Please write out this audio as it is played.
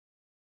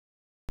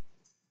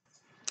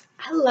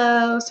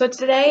Hello, so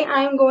today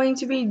I'm going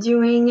to be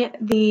doing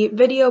the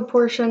video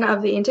portion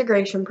of the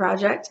integration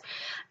project.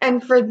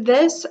 And for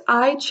this,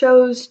 I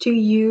chose to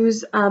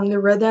use the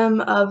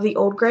rhythm of the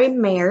Old Gray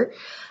Mare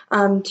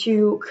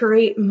to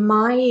create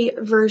my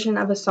version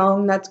of a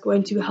song that's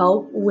going to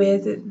help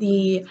with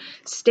the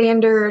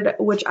standard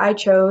which I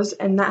chose,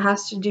 and that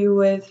has to do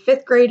with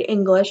 5th grade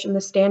English, and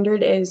the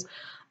standard is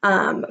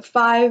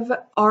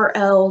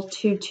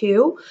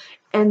 5RL22.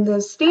 And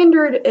the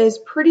standard is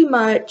pretty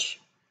much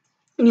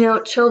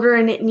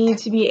children need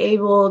to be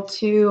able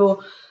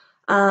to,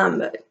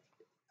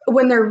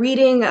 when they're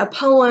reading a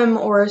poem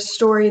or a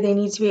story, they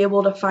need to be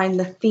able to find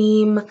the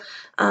theme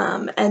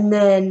and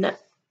then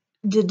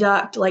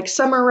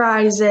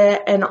summarize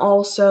it, and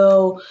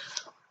also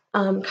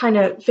kind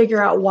of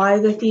figure out why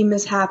the theme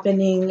is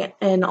happening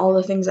and all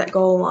the things that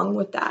go along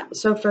with that.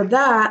 So for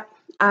that,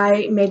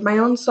 I made my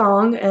own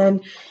song,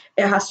 and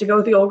it has to go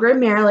with the Old Gray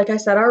Mare, like I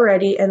said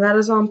already, and that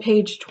is on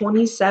page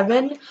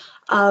 27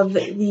 of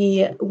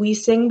the We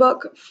Sing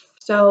book.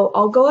 So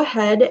I'll go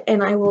ahead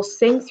and I will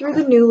sing through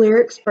the new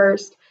lyrics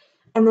first,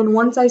 and then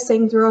once I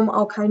sing through them,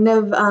 I'll kind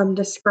of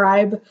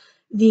describe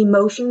the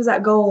emotions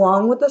that go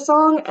along with the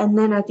song, and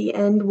then at the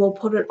end, we'll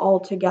put it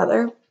all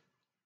together.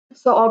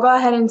 So I'll go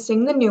ahead and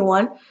sing the new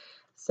one.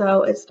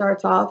 So it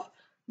starts off,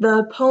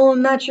 the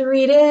poem that you're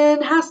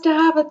reading has to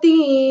have a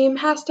theme,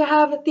 has to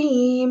have a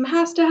theme,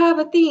 has to have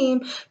a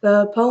theme.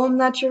 The poem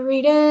that you're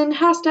reading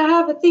has to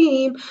have a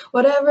theme,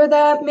 whatever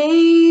that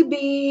may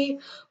be,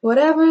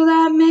 whatever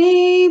that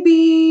may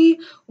be,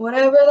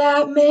 whatever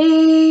that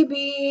may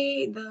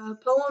be. The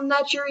poem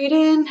that you're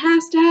reading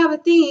has to have a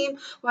theme,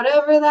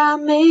 whatever that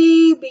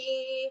may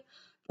be.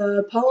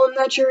 The poem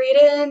that you're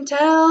reading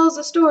tells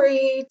a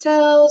story,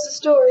 tells a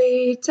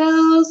story,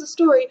 tells a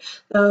story.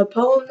 The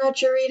poem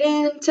that you're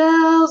reading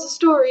tells a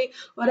story,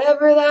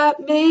 whatever that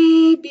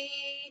may be,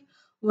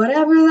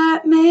 whatever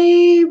that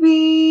may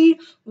be,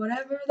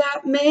 whatever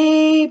that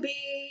may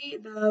be.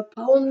 The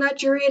poem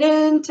that you're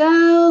reading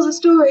tells a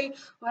story,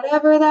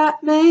 whatever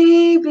that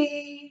may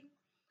be.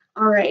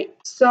 All right,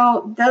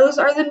 so those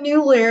are the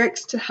new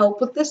lyrics to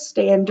help with the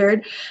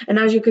standard. And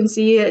as you can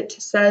see, it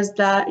says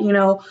that,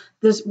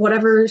 this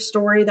whatever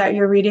story that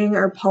you're reading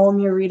or poem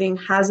you're reading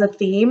has a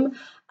theme.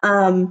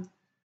 And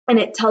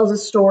it tells a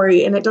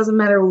story, and it doesn't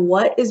matter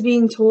what is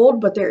being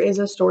told, but there is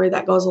a story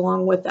that goes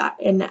along with that.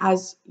 And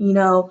as you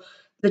know,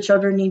 the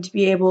children need to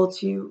be able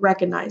to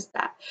recognize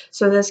that.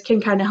 So this can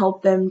kind of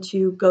help them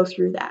to go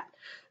through that.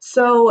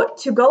 So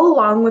to go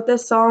along with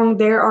this song,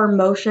 there are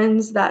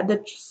motions that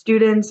the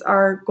students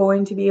are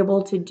going to be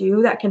able to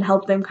do that can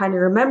help them kind of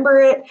remember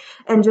it,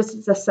 and just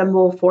it's a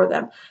symbol for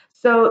them.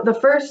 So the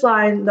first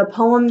line, the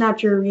poem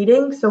that you're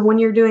reading, so when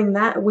you're doing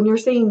that, when you're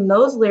saying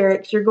those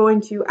lyrics, you're going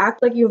to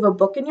act like you have a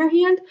book in your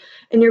hand,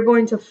 and you're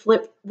going to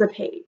flip the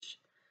page.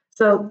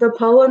 So the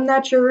poem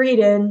that you're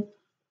reading,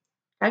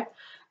 okay?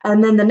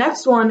 And then the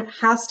next one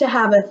has to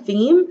have a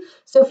theme.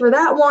 So for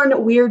that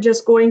one, we're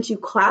just going to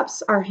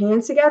clasp our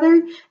hands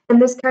together.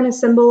 And this kind of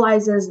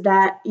symbolizes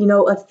that,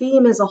 a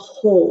theme is a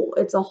whole.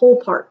 It's a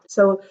whole part.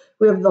 So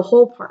we have the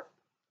whole part.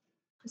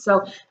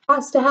 So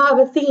has to have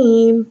a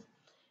theme.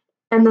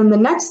 And then the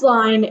next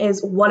line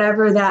is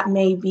whatever that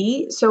may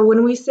be. So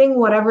when we sing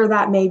whatever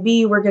that may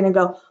be, we're going to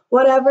go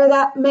whatever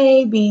that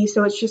may be.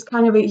 So it's just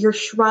kind of you're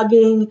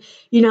shrugging,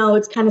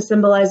 it's kind of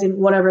symbolizing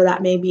whatever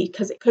that may be,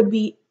 because it could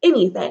be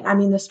anything. I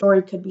mean, the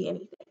story could be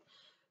anything.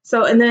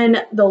 So, and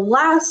then the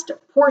last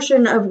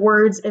portion of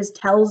words is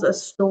tells a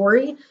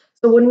story.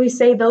 So when we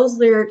say those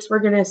lyrics, we're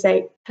going to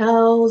say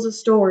tells a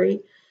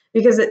story,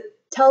 because it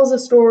tells a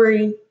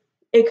story.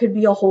 It could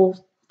be a whole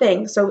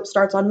thing. So it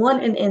starts on one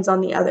and ends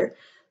on the other.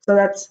 So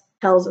that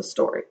tells a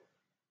story.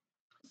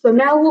 So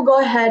now we'll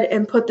go ahead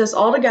and put this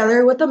all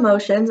together with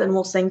emotions, and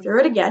we'll sing through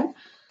it again.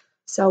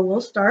 So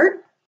we'll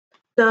start.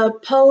 The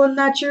poem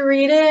that you're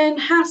reading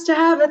has to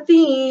have a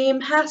theme,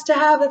 has to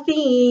have a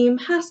theme,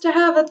 has to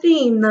have a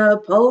theme.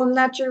 The poem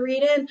that you're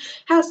reading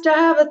has to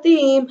have a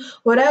theme,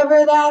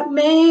 whatever that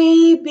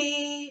may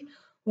be,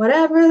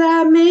 whatever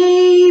that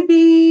may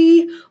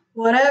be,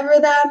 whatever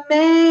that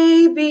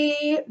may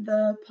be.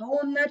 The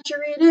poem that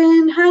you're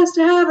reading has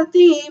to have a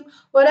theme,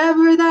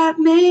 whatever that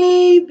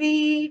may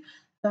be.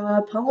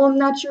 The poem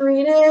that you're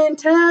reading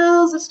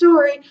tells a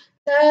story,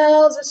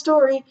 tells a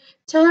story,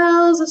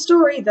 tells a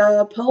story.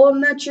 The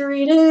poem that you're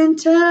reading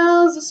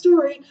tells a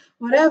story,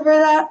 whatever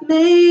that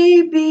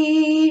may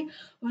be,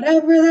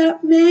 whatever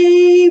that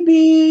may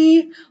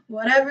be,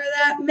 whatever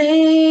that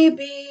may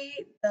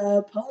be.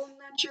 The poem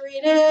that you're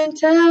reading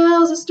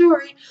tells a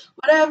story,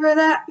 whatever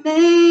that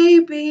may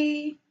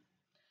be.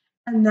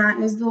 And that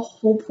is the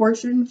whole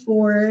portion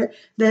for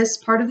this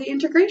part of the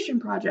integration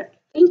project.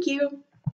 Thank you.